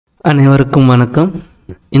அனைவருக்கும் வணக்கம்.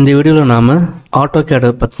 இந்த வீடியோவில் நாம் ஆட்டோகேடை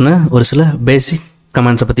பற்றின ஒரு சில பேசிக்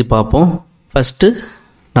கமெண்ட்ஸை பற்றி பார்ப்போம். ஃபஸ்ட்டு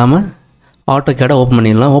நாம் ஆட்டோகேடை ஓப்பன்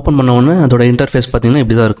பண்ணிடலாம். ஓப்பன் பண்ண உடனே அதோட இன்டர்ஃபேஸ் பார்த்திங்கன்னா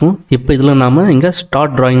இப்படி தான் இருக்கும். இப்போ இதில் நாம் இங்கே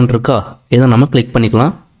ஸ்டார்ட் ட்ராயிங் இருக்கா, இதை நம்ம கிளிக்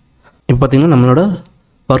பண்ணிக்கலாம். இப்போ பார்த்திங்கன்னா நம்மளோட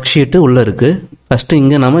ஒர்க் ஷீட்டு உள்ளே இருக்குது. ஃபஸ்ட்டு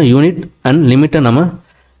இங்கே நம்ம யூனிட் அண்ட் லிமிட்டை நம்ம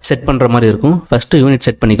செட் பண்ணுற மாதிரி இருக்கும். ஃபஸ்ட்டு யூனிட்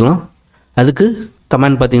செட் பண்ணிக்கலாம். அதுக்கு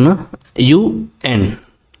கமெண்ட் பார்த்திங்கன்னா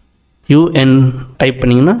யூஎன் டைப்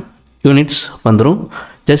பண்ணிங்கன்னா யூனிட்ஸ் வந்துடும்.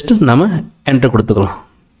 ஜஸ்ட்டு நம்ம என்டர் கொடுத்துக்கலாம்.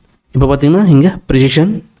 இப்போ பார்த்திங்கன்னா இங்கே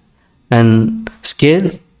precision and scale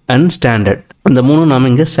and standard இந்த மூணும் நாம்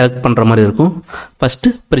இங்கே செலக்ட் பண்ணுற மாதிரி இருக்கும். ஃபஸ்ட்டு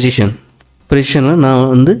ப்ரிசிஷனில் நான்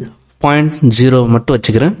 0.0 மட்டும்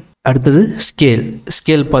வச்சுக்கிறேன். அடுத்தது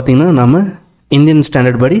ஸ்கேல் பார்த்திங்கன்னா நம்ம இந்தியன்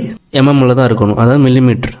ஸ்டாண்டர்ட் படி எம்எம்மில் தான் இருக்கணும், அதாவது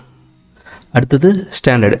மில்லிமீட்டர். அடுத்தது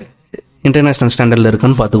ஸ்டாண்டர்டு இன்டர்நேஷ்னல் ஸ்டாண்டர்டில்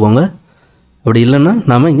இருக்கான்னு பார்த்துக்கோங்க. அப்படி இல்லைன்னா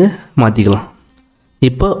நாம் இங்கே மாற்றிக்கலாம்.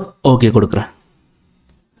 இப்போ ஓகே கொடுக்குறேன்.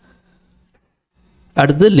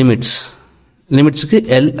 அடுத்து லிமிட்ஸுக்கு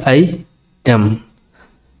LIM.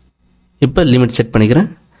 இப்போ லிமிட் செட் பண்ணிக்கிறேன்.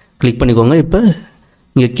 கிளிக் பண்ணிக்கோங்க. இப்போ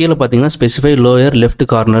இங்கே கீழே பார்த்தீங்கன்னா ஸ்பெசிஃபை லோயர் லெஃப்ட்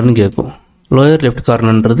கார்னர்னு கேட்கும். லோயர் லெஃப்ட்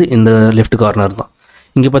கார்னர்ன்றது இந்த லெஃப்ட் கார்னர் தான்.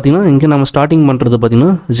 இங்கே பார்த்தீங்கன்னா இங்கே நம்ம ஸ்டார்டிங் பண்ணுறது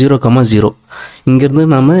பார்த்திங்கன்னா 0,0. இங்கேருந்து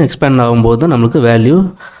நம்ம எக்ஸ்பேண்ட் ஆகும்போது தான் நம்மளுக்கு வேல்யூ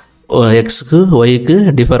எக்ஸுக்கு ஒய்க்கு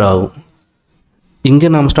டிஃபர் ஆகும். இங்கே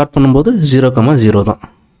நாம் ஸ்டார்ட் பண்ணும்போது 0,0 தான்.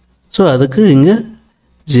 ஸோ அதுக்கு இங்கே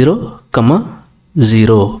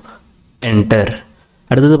 0,0 என்டர்.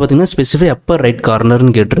 அடுத்தது பார்த்திங்கன்னா ஸ்பெசிஃபை அப்பர் ரைட்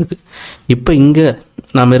கார்னர்னு கேட்டிருக்கு. இப்போ இங்கே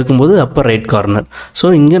நாம் இருக்கும்போது அப்பர் ரைட் கார்னர். ஸோ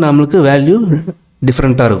இங்கே நம்மளுக்கு வேல்யூ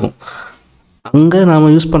டிஃப்ரெண்ட்டாக இருக்கும். அங்கே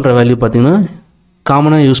நாம் யூஸ் பண்ணுற வேல்யூ பார்த்திங்கன்னா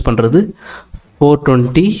காமனாக யூஸ் பண்ணுறது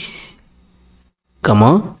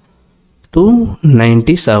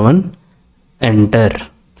 420,297 என்டர்.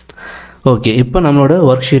 ஓகே, இப்போ நம்மளோட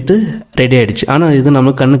ஒர்க் ஷீட்டு ரெடி ஆகிடுச்சு. ஆனால் இது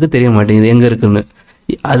நம்மளுக்கு கண்ணுக்கு தெரிய மாட்டேங்குது எங்கே இருக்குதுன்னு.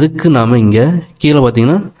 அதுக்கு நாம் இங்கே கீழே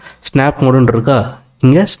பார்த்தீங்கன்னா ஸ்னாப் மோடுன்னு இருக்கா,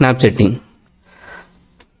 இங்கே ஸ்னாப்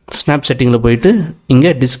செட்டிங்கில் போயிட்டு இங்கே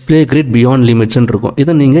டிஸ்பிளே கிரிட் பியாண்ட் லிமிட்ஸ்ன்னு இருக்கும்.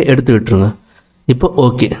 இதை நீங்கள் எடுத்து விட்டுருங்க. இப்போ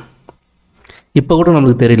ஓகே. இப்போ கூட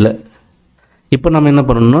நம்மளுக்கு தெரியல. இப்போ நம்ம என்ன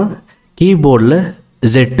பண்ணணும்னா கீபோர்டில்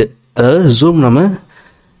Z, அதாவது ஜூம் நம்ம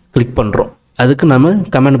கிளிக் பண்ணுறோம். அதுக்கு நம்ம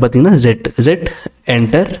கமெண்ட் பார்த்திங்கன்னா Z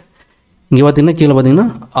என்டர். இங்கே பார்த்திங்கன்னா கீழே பார்த்திங்கன்னா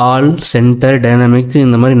ஆல், சென்டர், டைனாமிக்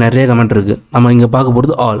இந்த மாதிரி நிறைய கமெண்ட் இருக்குது. நம்ம இங்கே பார்க்க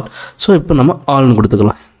போகிறது ஆல். ஸோ இப்போ நம்ம ஆல்னு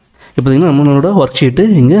கொடுத்துக்கலாம். இப்போ பார்த்திங்கன்னா நம்மளோட ஒர்க் ஷீட்டு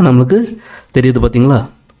இங்கே நம்மளுக்கு தெரியுது பார்த்திங்களா.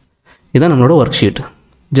 இதுதான் நம்மளோட work sheet.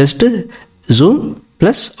 Just zoom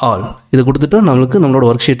plus all இது கொடுத்துட்டா நம்மளோட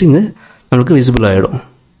ஒர்க் ஷீட்டு இங்கே நம்மளுக்கு விசிபிள் ஆகிடும்.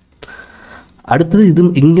 அடுத்தது இது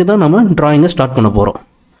இங்கே தான் நம்ம ட்ராயிங்கை ஸ்டார்ட் பண்ண போகிறோம்.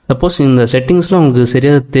 சப்போஸ் இந்த செட்டிங்ஸ்லாம் உங்களுக்கு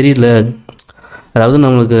சரியாக தெரியல, அதாவது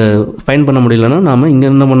நம்மளுக்கு ஃபைன் பண்ண முடியலன்னா நாம் இங்கே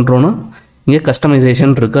என்ன பண்ணுறோன்னா இங்கே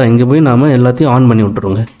கஸ்டமைசேஷன் இருக்கா, இங்கே போய் நாம் எல்லாத்தையும் ஆன் பண்ணி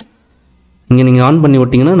விட்டுருங்க. இங்கே நீங்கள் ஆன் பண்ணி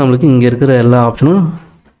விட்டிங்கன்னா நம்மளுக்கு இங்கே இருக்கிற எல்லா ஆப்ஷனும்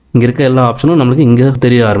நம்மளுக்கு இங்கே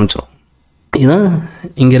தெரிய ஆரம்பிச்சிடும். இதுதான்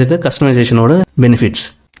இங்கே இருக்க கஸ்டமைசேஷனோட பெனிஃபிட்ஸ்.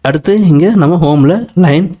 அடுத்து இங்கே நம்ம ஹோமில்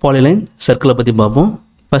லைன், பாலிலைன், சர்க்கிளை பற்றி பார்ப்போம்.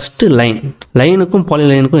 ஃபஸ்ட்டு லைனுக்கும்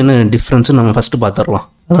பாலிலைனுக்கும் என்ன டிஃப்ரென்ஸு நம்ம ஃபஸ்ட்டு பார்த்துடலாம்.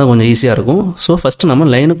 அதான் கொஞ்சம் ஈஸியாக இருக்கும். ஸோ ஃபஸ்ட்டு நம்ம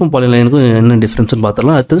லைனுக்கும் பாலிலைனுக்கும் என்ன டிஃப்ரென்ஸுன்னு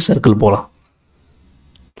பார்த்துடலாம். அடுத்தது சர்க்கிள் போகலாம்.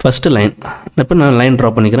 First line. இப்போ நான் லைன்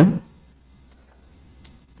ட்ரா பண்ணிக்கிறேன்.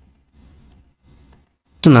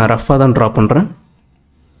 நான் ரஃபாக தான் ட்ரா பண்ணுறேன்.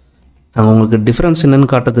 நான் உங்களுக்கு டிஃப்ரென்ஸ் என்னென்னு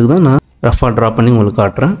காட்டுறதுக்கு தான் நான் ரஃபாக ட்ரா பண்ணி உங்களுக்கு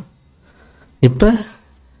காட்டுறேன்.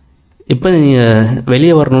 இப்போ நீங்கள்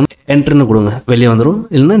வெளியே வரணும்னு என்ட்ருன்னு கொடுங்க, வெளியே வந்துடும்.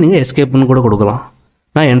 இல்லைன்னா நீங்கள் எஸ்கேப்னு கூட கொடுக்கலாம்.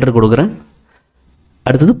 நான் என்ட்ரு கொடுக்குறேன்.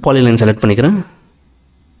 அடுத்தது பாலிலைன் செலக்ட் பண்ணிக்கிறேன்.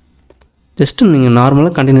 ஜஸ்ட்டு நீங்கள்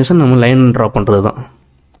நார்மலாக கண்டினியூஸாக நம்ம லைன் ட்ரா பண்ணுறது தான்.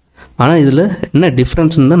 ஆனால் இதில் என்ன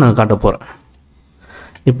டிஃப்ரென்ஸ்னு தான் நான் காட்ட போகிறேன்.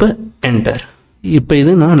 இப்போ என்டர். இப்போ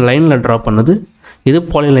இது நான் லைனில் ட்ரா பண்ணது, இது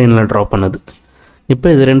பாலிலைனில் ட்ரா பண்ணது. இப்போ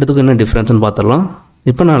இது ரெண்டுத்துக்கும் என்ன டிஃப்ரென்ஸ்னு பார்த்துடலாம்.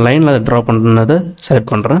 இப்போ நான் லைனில் ட்ரா பண்ணதை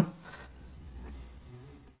செலக்ட் பண்ணுறேன்.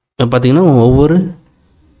 இப்போ பார்த்தீங்கன்னா ஒவ்வொரு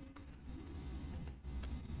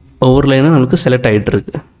லைனாக நமக்கு செலக்ட்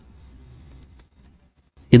ஆகிட்டுருக்கு.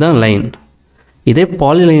 இதுதான் லைன். இதே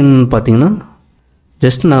பாலிலைன் பார்த்தீங்கன்னா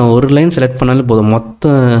ஜஸ்ட் நான் ஒரு லைன் செலக்ட் பண்ணாலே போதும், மொத்த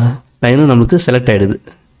லைனும் நம்மளுக்கு செலக்ட் ஆகிடுது.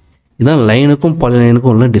 இதுதான் லைனுக்கும்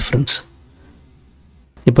பாலிலைனுக்கும் உள்ள டிஃப்ரென்ஸ்.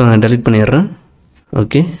 இப்போ நான் டெலீட் பண்ணிடுறேன்.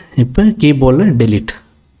 ஓகே, இப்போ கீபோர்டில் டெலீட்.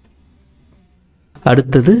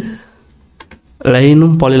 அடுத்தது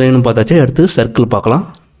லைனும் பாலிலைனும் பார்த்தாச்சு. அடுத்தது சர்க்கிள் பார்க்கலாம்.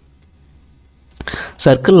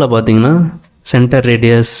 சர்க்கிளில் பார்த்தீங்கன்னா centre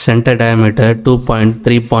radius, centre diameter, 2 point,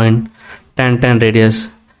 3 point, tan radius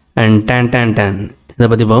and tan. இதை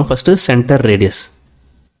பற்றி பார்ப்போம். ஃபஸ்ட்டு சென்டர்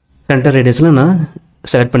ரேடியஸில் நான்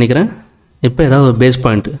செலக்ட் பண்ணிக்கிறேன். இப்போ ஏதாவது ஒரு பேஸ்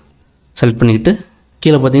பாயிண்ட்டு செலக்ட் பண்ணிக்கிட்டு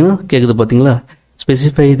கீழே பார்த்தீங்கன்னா கேட்குது பார்த்தீங்களா,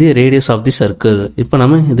 specify the radius of the circle. இப்போ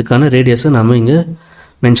நம்ம இதுக்கான ரேடியஸை நம்ம இங்கே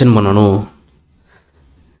மென்ஷன் பண்ணணும்.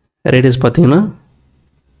 ரேடியஸ் பார்த்தீங்கன்னா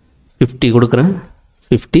 50 கொடுக்குறேன்.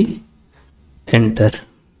 50 என்டர்.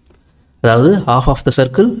 அதாவது half ஆஃப் த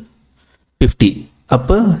சர்க்கிள் 50.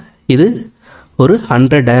 அப்போ இது ஒரு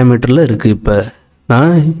 100 டயாமீட்டரில் இருக்குது. இப்போ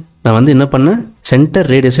நான் வந்து என்ன பண்ணேன், சென்டர்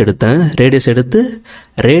ரேடியஸ் எடுத்தேன். ரேடியஸ் எடுத்து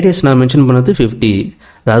ரேடியஸ் நான் மென்ஷன் பண்ணது 50.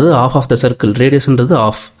 அதாவது half of the circle, ரேடியஸ்ன்றது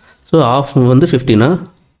of. So of வந்து 50னா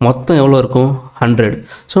மொத்தம் எவ்வளோ இருக்கும் 100.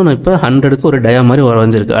 ஸோ நான் இப்போ 100க்கு ஒரு டயா மாதிரி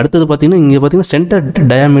வரைஞ்சிருக்கு. அடுத்தது பார்த்தீங்கன்னா இங்கே பார்த்தீங்கன்னா சென்டர்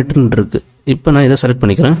டயாமீட்டர்னு இருக்குது. இப்போ நான் இதை செலக்ட்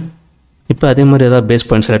பண்ணிக்கிறேன். இப்போ அதே மாதிரி ஏதாவது பேஸ்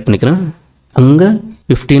பாயிண்ட் செலக்ட் பண்ணிக்கிறேன். அங்கே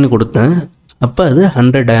 50ன்னு கொடுத்தேன். அப்போ அது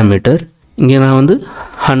 100 டயாமீட்டர். இங்கே நான் வந்து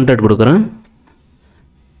 100 கொடுக்குறேன்.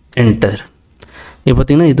 என்டர். இப்போ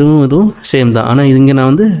பார்த்தீங்கன்னா இதுவும் சேம் தான். ஆனால் இங்கே நான்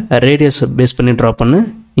வந்து ரேடியஸ் பேஸ் பண்ணி ட்ரா பண்ணேன்.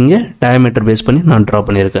 இங்கே டயாமீட்டர் பேஸ் பண்ணி நான் ட்ரா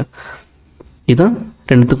பண்ணியிருக்கேன். இதுதான்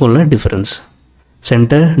ரெண்டுத்துக்கும் உள்ள difference.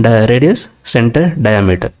 Centre radius, centre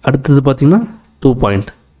diameter. அடுத்தது பார்த்தீங்கன்னா 2 பாயிண்ட்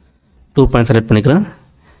செலக்ட் பண்ணிக்கிறேன்.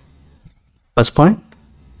 First point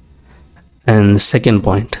and second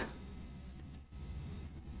point.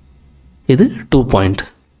 இது 2 பாயிண்ட்.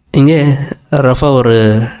 இங்கே ரஃபாக ஒரு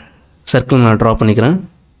சர்க்கிள் நான் ட்ரா பண்ணிக்கிறேன்.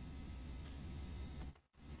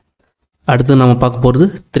 அடுத்து நம்ம பார்க்க போகிறது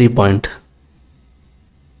 3 point.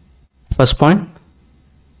 First point,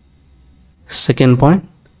 second point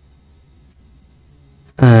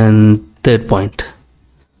and third point.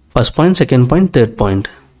 First point, second point, third point.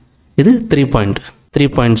 இது 3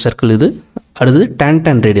 பாயிண்ட் சர்க்கிள் இது. அடுத்தது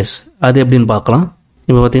tan ரேடியஸ். அது எப்படின்னு பார்க்கலாம்.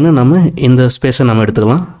 இப்போ பார்த்தீங்கன்னா நம்ம இந்த ஸ்பேஸை நம்ம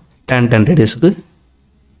எடுத்துக்கலாம். tan ரேடியஸுக்கு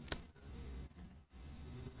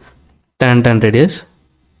tan radius,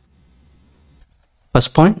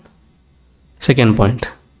 first point, second point.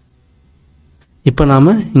 இப்போ நாம்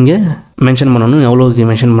இங்கே மென்ஷன் பண்ணணும். எவ்வளோக்கு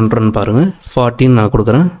மென்ஷன் பண்ணுறோன்னு பாருங்கள். 40 நான்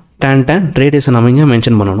கொடுக்குறேன். tan ரேடியஸை நம்ம இங்கே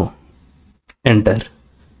மென்ஷன் பண்ணணும். என்டர்.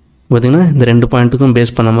 பார்த்திங்கன்னா இந்த 2 பாயிண்ட்டுக்கும்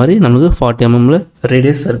பேஸ் பண்ண மாதிரி நமக்கு 40 mm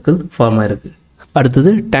ரேடியஸ் சர்க்கிள் ஃபார்ம் ஆகிருக்கு.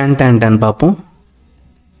 அடுத்தது tan பார்ப்போம்.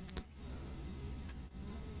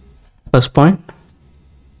 First point,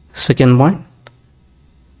 second point,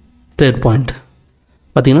 third point.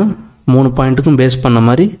 பார்த்திங்கன்னா 3 பாயிண்ட்டுக்கும் பேஸ் பண்ண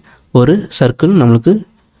மாதிரி ஒரு சர்க்கிள் நம்மளுக்கு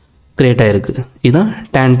கிரியேட் ஆகிருக்கு.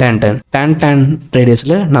 இதுதான் tan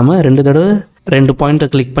ரேடியஸில் நம்ம 2 தடவை 2 பாயிண்ட்டை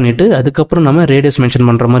கிளிக் பண்ணிவிட்டு அதுக்கப்புறம் நம்ம ரேடியஸ் மென்ஷன்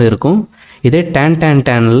பண்ணுற மாதிரி இருக்கும். இதே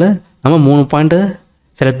டேனில் நம்ம 3 பாயிண்ட்டை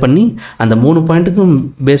செலக்ட் பண்ணி அந்த 3 பாயிண்ட்டுக்கும்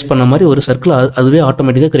பேஸ் பண்ண மாதிரி ஒரு சர்க்கிள் அதுவே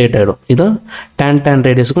ஆட்டோமேட்டிக்காக கிரியேட் ஆகிடும். இதுதான் tan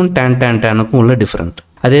ரேடியஸுக்கும் tan உள்ள டிஃப்ரெண்ட்.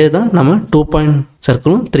 அதே தான் நம்ம 2 பாயிண்ட்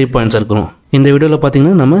சர்க்கிளும் 3 பாயிண்ட் சர்க்கிளும். இந்த வீடியோவில்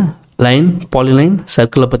பார்த்தீங்கன்னா நம்ம லைன், பாலிலைன்,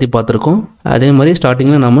 சர்க்கிளை பற்றி பார்த்துருக்கோம். அதே மாதிரி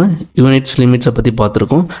ஸ்டார்டிங்கில் நம்ம யூனிட்ஸ், லிமிட்ஸை பற்றி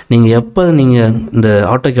பார்த்துருக்கோம். நீங்கள் எப்போ நீங்கள் இந்த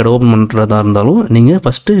ஆட்டோகேட் ஓப்பன் பண்ணுறதா இருந்தாலும் நீங்கள்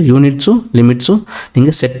ஃபஸ்ட்டு யூனிட்ஸும் லிமிட்ஸும்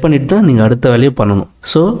நீங்கள் செட் பண்ணிவிட்டு தான் நீங்கள் அடுத்த வேலையை பண்ணணும்.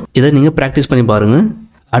 ஸோ இதை நீங்கள் ப்ராக்டிஸ் பண்ணி பாருங்கள்.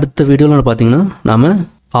 அடுத்த வீடியோவில் பார்த்தீங்கன்னா நம்ம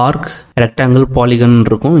ஆர்க், ரெக்டாங்கிள், பாலிகன்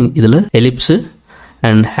இருக்கும். இதில் எலிப்ஸு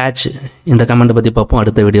அண்ட் ஹேட்ச் இந்த கமெண்ட்டை பற்றி பார்ப்போம்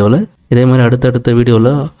அடுத்த வீடியோவில். இதே மாதிரி அடுத்தடுத்த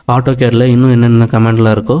வீடியோவில் ஆட்டோகேடில் இன்னும் என்னென்ன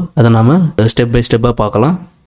கமெண்ட்லாம் இருக்கோ அதை நாம் ஸ்டெப் பை ஸ்டெப்பாக பார்க்கலாம்.